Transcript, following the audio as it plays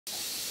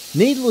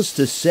Needless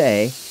to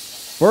say,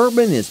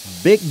 bourbon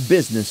is big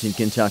business in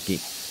Kentucky,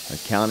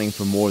 accounting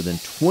for more than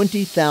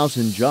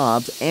 20,000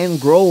 jobs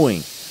and growing,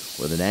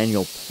 with an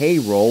annual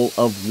payroll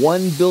of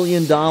 $1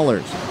 billion.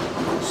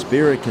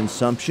 Spirit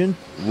consumption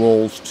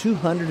rolls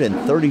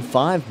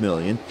 $235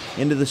 million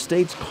into the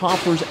state's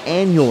coffers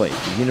annually.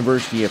 The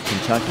University of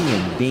Kentucky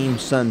and Beam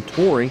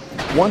Suntory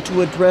want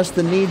to address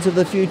the needs of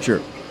the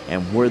future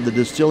and where the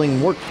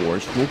distilling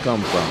workforce will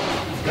come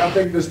from. I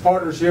think this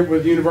partnership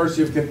with the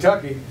University of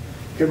Kentucky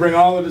can bring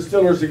all the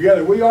distillers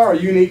together. We are a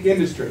unique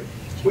industry.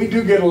 We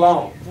do get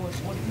along.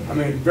 I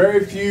mean,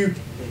 very few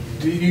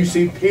do you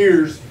see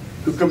peers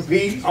who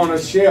compete on a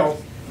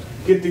shelf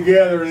get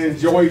together and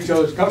enjoy each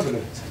other's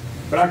company.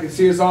 But I can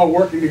see us all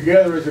working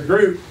together as a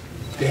group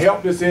to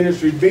help this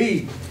industry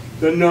be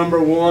the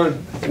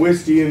 #1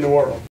 whiskey in the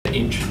world.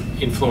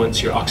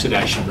 Influence your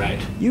oxidation rate.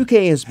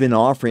 UK has been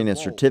offering a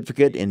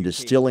certificate in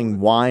distilling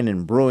wine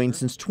and brewing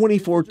since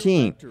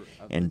 2014,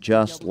 and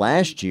just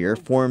last year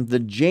formed the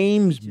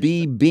James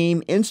B.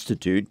 Beam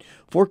Institute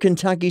for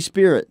Kentucky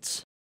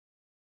Spirits.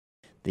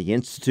 The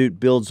Institute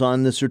builds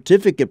on the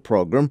certificate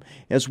program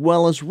as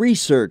well as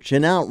research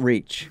and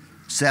outreach.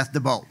 Seth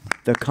DeBolt.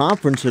 The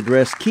conference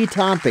addressed key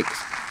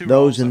topics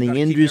those in the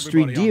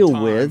industry deal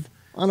with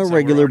on a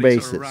regular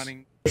basis.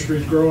 The industry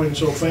is growing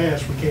so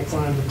fast, we can't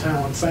find the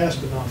talent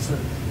fast enough. And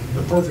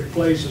the perfect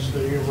place is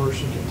the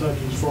University of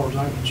Kentucky, as far as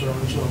I'm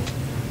concerned. So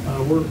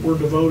we're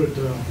devoted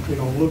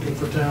to looking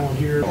for talent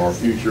here. Our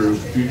future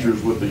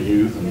is with the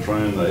youth and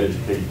trying to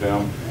educate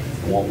them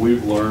on what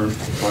we've learned,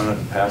 trying not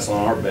to pass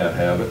on our bad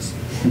habits,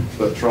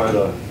 but try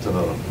to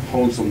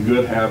hone some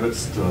good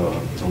habits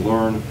to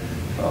learn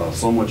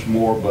so much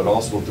more, but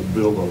also to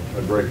build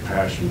a great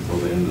passion for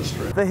the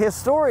industry. The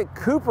historic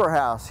Cooper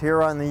House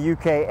here on the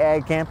UK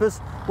Ag campus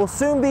will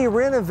soon be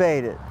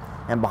renovated,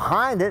 and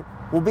behind it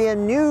will be a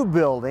new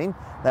building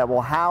that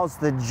will house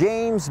the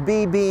James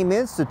B. Beam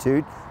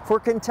Institute for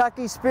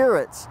Kentucky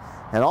Spirits.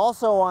 And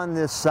also on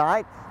this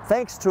site,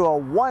 thanks to a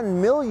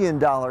 $1 million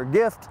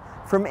gift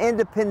from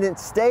Independent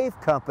Stave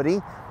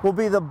Company, will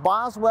be the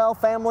Boswell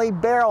Family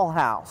Barrel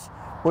House,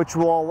 which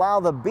will allow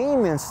the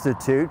Beam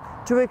Institute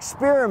to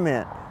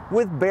experiment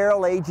with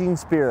barrel aging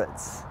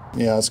spirits.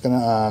 Yeah, it's going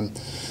to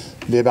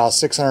be about a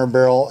 600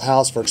 barrel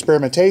house for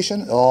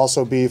experimentation. It'll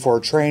also be for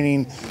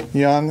training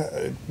young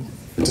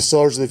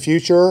distillers of the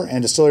future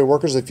and distillery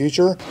workers of the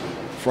future.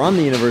 From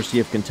the University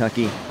of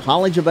Kentucky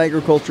College of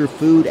Agriculture,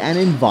 Food and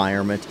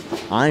Environment,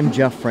 I'm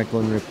Jeff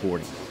Franklin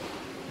reporting.